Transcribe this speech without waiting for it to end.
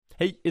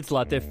Hey, it's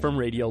Latif from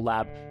Radio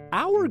Lab.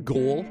 Our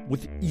goal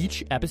with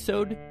each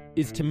episode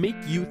is to make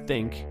you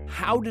think,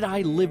 how did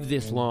I live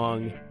this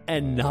long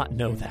and not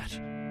know that?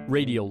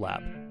 Radio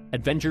Lab,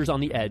 adventures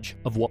on the edge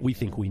of what we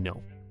think we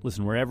know.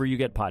 Listen wherever you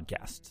get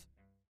podcasts.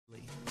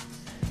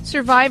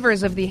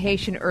 Survivors of the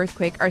Haitian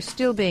earthquake are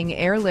still being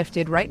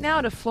airlifted right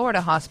now to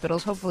Florida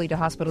hospitals, hopefully to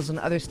hospitals in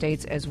other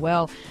states as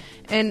well.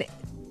 And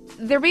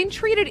they're being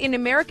treated in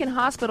American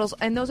hospitals,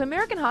 and those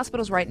American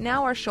hospitals right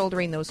now are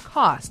shouldering those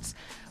costs.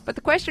 But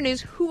the question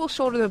is, who will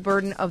shoulder the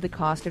burden of the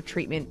cost of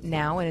treatment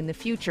now and in the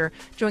future?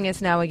 Joining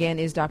us now again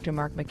is Dr.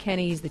 Mark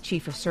McKenney. He's the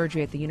chief of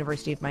surgery at the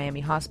University of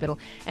Miami Hospital.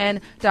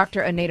 And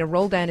Dr. Eneida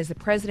Roldan is the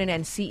president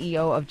and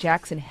CEO of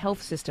Jackson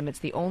Health System. It's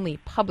the only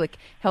public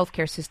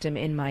healthcare system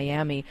in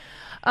Miami.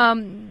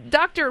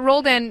 Dr.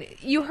 Roldan,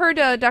 you heard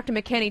Dr.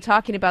 McKenney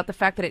talking about the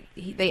fact that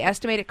they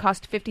estimate it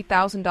cost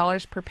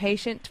 $50,000 per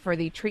patient for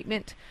the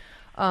treatment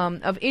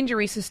of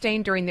injuries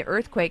sustained during the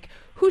earthquake.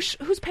 Who's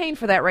paying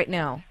for that right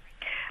now?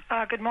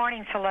 Good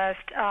morning,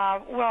 Celeste.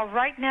 Well,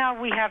 right now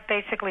we have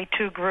basically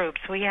two groups.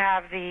 We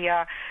have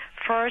the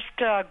first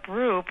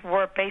group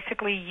were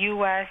basically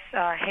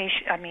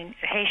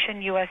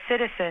Haitian U.S.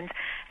 citizens,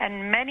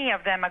 and many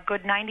of them, a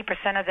good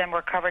 90% of them,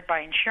 were covered by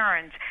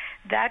insurance.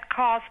 That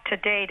cost to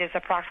date is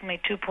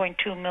approximately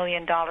 $2.2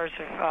 million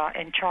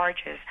in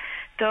charges.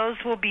 Those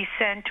will be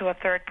sent to a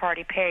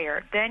third-party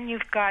payer. Then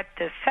you've got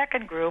the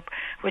second group,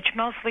 which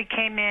mostly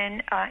came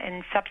in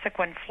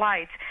subsequent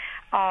flights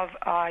of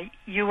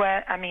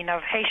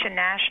Haitian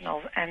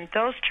nationals, and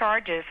those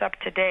charges up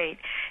to date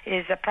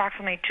is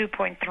approximately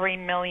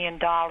 $2.3 million.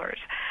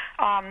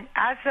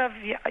 As of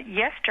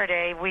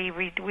yesterday,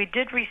 we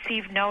did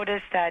receive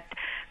notice that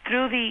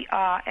through the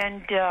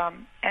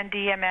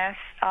NDMS,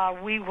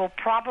 we will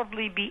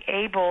probably be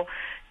able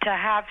to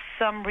have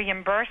some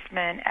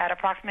reimbursement at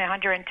approximately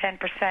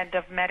 110%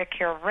 of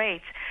Medicare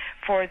rates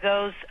for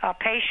those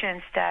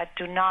patients that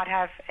do not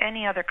have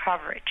any other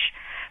coverage.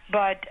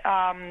 But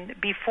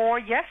before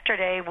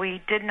yesterday, we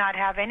did not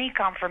have any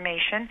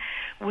confirmation.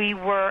 We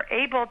were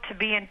able to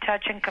be in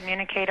touch and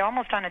communicate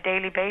almost on a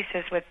daily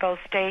basis with both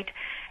state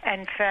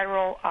and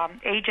federal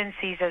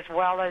agencies, as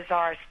well as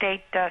our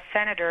state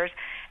senators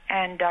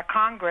and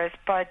Congress.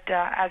 But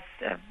as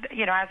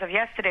of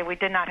yesterday, we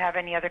did not have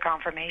any other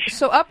confirmation.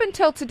 So up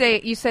until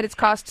today, you said it's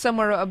cost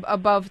somewhere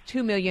above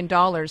 $2 million.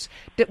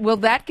 Will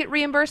that get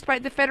reimbursed by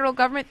the federal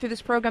government through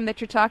this program that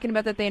you're talking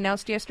about that they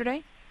announced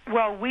yesterday?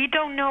 Well, we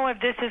don't know if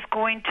this is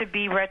going to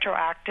be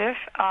retroactive.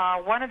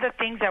 One of the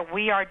things that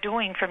we are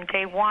doing from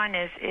day one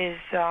is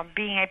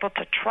being able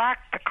to track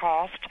the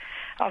cost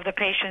of the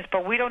patients,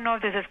 but we don't know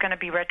if this is going to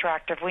be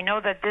retroactive. We know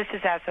that this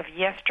is as of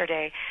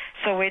yesterday,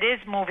 so it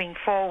is moving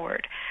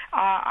forward.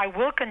 I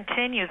will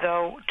continue,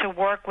 though, to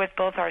work with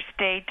both our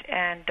state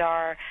and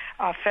our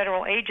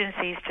federal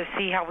agencies to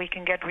see how we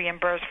can get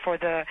reimbursed for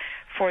the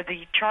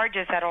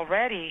charges that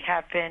already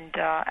have been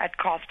at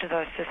cost to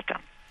the system.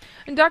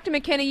 And Dr.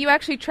 McKenney, you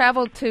actually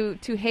traveled to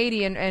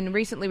Haiti and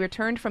recently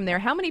returned from there.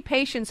 How many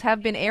patients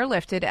have been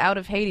airlifted out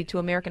of Haiti to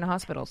American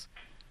hospitals?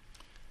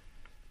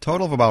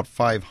 Total of about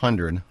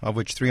 500, of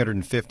which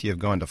 350 have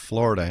gone to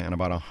Florida and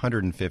about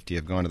 150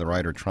 have gone to the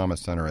Ryder Trauma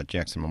Center at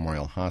Jackson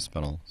Memorial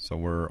Hospital. So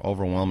we're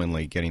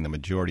overwhelmingly getting the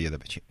majority of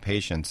the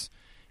patients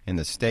in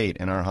the state,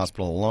 and our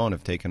hospital alone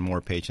have taken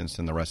more patients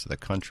than the rest of the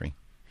country.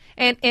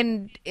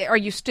 And are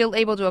you still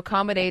able to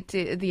accommodate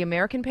the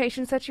American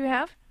patients that you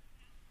have?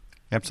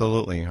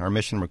 Absolutely. Our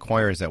mission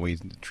requires that we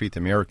treat the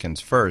Americans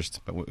first,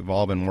 but we've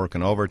all been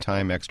working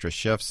overtime, extra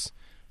shifts,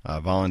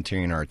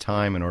 volunteering our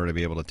time in order to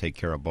be able to take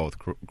care of both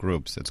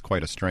groups. It's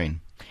quite a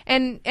strain.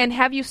 And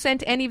have you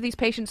sent any of these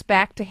patients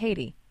back to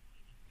Haiti?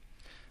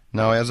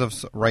 No, as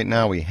of right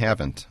now, we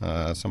haven't.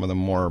 Some of the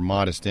more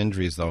modest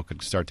injuries, though,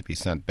 could start to be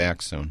sent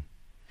back soon.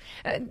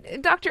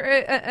 Dr.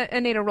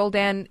 Eneida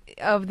Roldan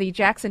of the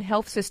Jackson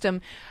Health System,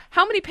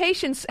 how many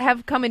patients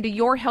have come into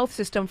your health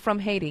system from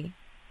Haiti?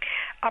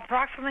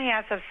 Approximately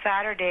as of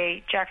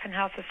Saturday, Jackson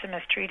Health System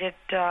has treated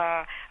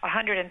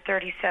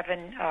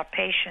 137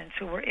 patients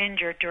who were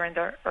injured during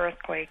the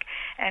earthquake.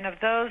 And of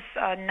those,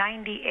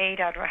 98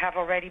 have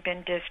already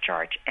been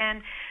discharged.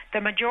 And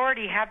the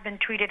majority have been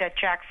treated at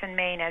Jackson,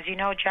 Maine. As you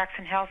know,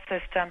 Jackson Health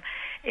System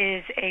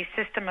is a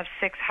system of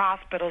 6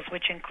 hospitals,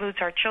 which includes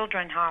our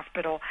Children's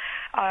Hospital.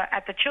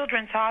 At the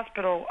Children's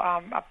Hospital,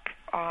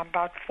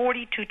 about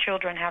 42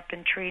 children have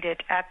been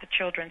treated at the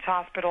Children's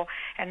Hospital,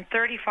 and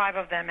 35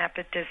 of them have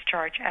been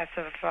discharged as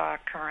of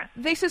current.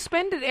 They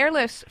suspended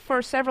airlifts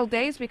for several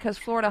days because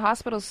Florida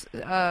hospitals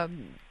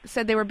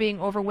said they were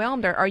being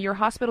overwhelmed. Are your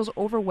hospitals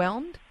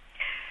overwhelmed?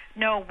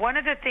 No, one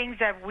of the things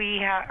that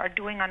we are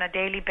doing on a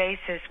daily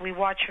basis, we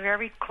watch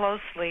very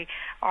closely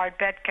our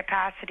bed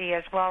capacity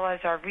as well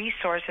as our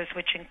resources,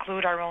 which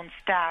include our own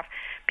staff.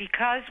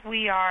 Because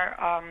we are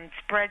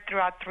spread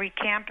throughout 3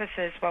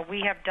 campuses, what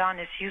we have done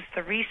is use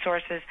the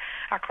resources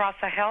across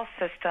the health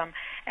system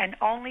and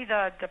only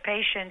the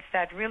patients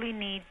that really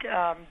need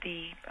that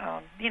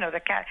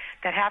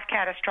have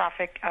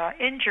catastrophic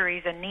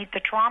injuries and need the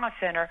trauma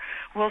center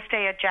will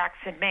stay at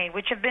Jackson, Maine,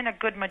 which have been a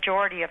good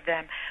majority of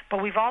them.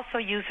 But we've also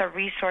used our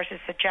resources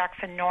at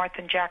Jackson North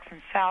and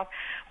Jackson South,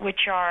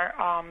 which are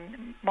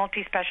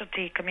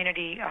multi-specialty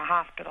community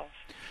hospitals.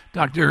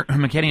 Dr.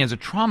 McKenney, as a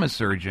trauma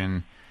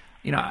surgeon,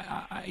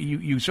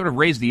 you sort of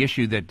raised the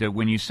issue that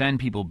when you send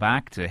people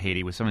back to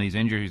Haiti with some of these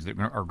injuries that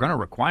are going to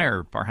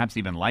require perhaps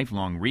even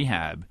lifelong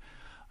rehab,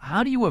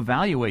 how do you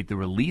evaluate the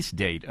release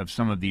date of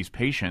some of these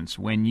patients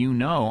when you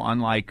know,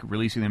 unlike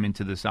releasing them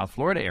into the South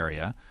Florida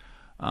area,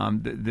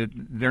 that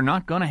they're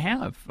not going to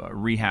have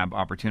rehab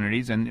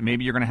opportunities, and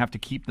maybe you're going to have to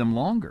keep them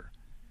longer?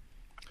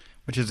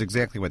 Which is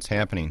exactly what's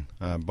happening,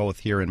 both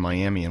here in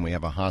Miami, and we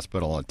have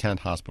a tent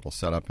hospital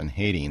set up in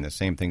Haiti, and the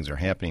same things are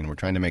happening. We're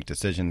trying to make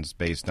decisions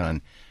based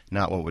on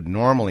not what would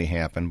normally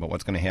happen, but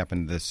what's going to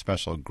happen to this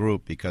special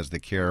group because the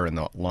care and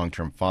the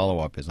long-term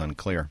follow-up is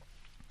unclear.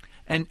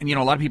 And,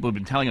 a lot of people have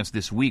been telling us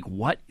this week,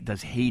 what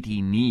does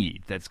Haiti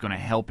need that's going to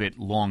help it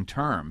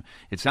long-term?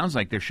 It sounds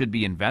like there should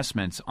be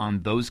investments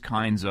on those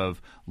kinds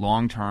of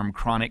long-term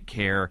chronic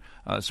care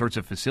sorts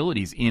of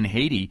facilities in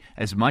Haiti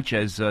as much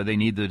as they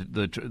need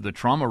the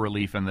trauma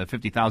relief and the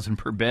 $50,000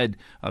 per bed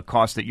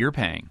cost that you're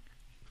paying.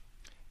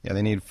 Yeah,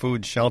 they need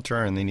food,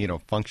 shelter, and they need a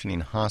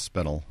functioning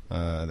hospital,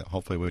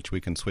 hopefully which we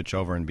can switch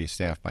over and be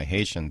staffed by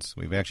Haitians.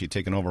 We've actually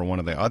taken over one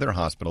of the other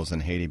hospitals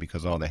in Haiti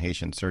because all the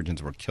Haitian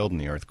surgeons were killed in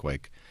the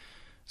earthquake.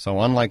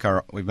 So unlike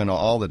we've been to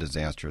all the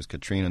disasters,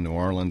 Katrina, New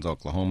Orleans,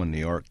 Oklahoma, New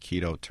York,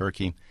 Quito,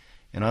 Turkey,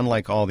 and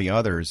unlike all the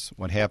others,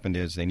 what happened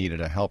is they needed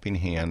a helping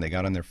hand. They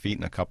got on their feet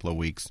in a couple of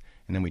weeks,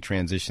 and then we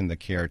transitioned the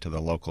care to the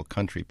local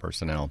country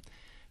personnel.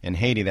 In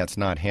Haiti, that's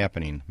not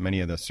happening. Many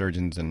of the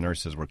surgeons and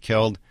nurses were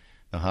killed.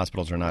 The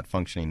hospitals are not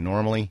functioning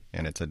normally,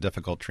 and it's a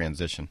difficult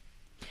transition.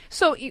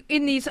 So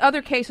in these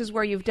other cases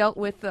where you've dealt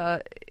with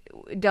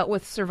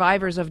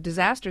survivors of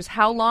disasters,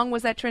 how long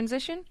was that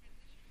transition?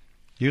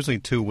 Usually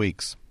 2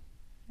 weeks.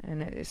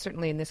 And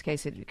certainly in this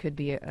case, it could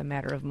be a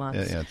matter of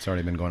months. Yeah, it's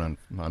already been going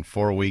on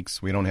 4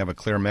 weeks. We don't have a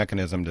clear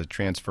mechanism to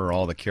transfer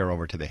all the care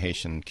over to the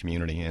Haitian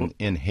community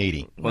in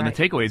Haiti. Well, right.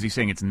 The takeaway is he's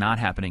saying it's not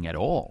happening at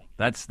all.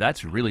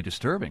 That's really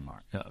disturbing,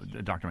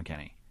 Dr.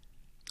 McKenney.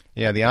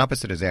 Yeah, the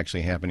opposite is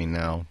actually happening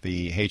now.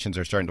 The Haitians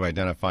are starting to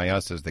identify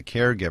us as the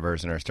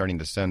caregivers and are starting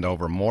to send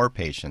over more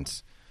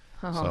patients.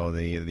 Uh-huh. So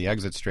the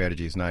exit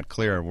strategy is not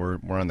clear.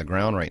 We're on the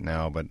ground right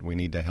now, but we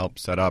need to help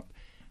set up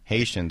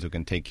Haitians who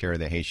can take care of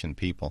the Haitian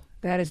people.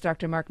 That is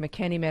Dr. Mark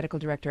McKenney, Medical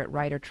Director at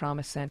Ryder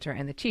Trauma Center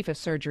and the Chief of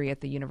Surgery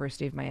at the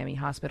University of Miami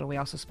Hospital. We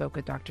also spoke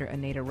with Dr.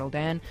 Eneida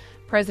Roldan,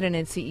 President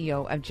and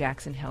CEO of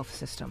Jackson Health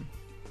System.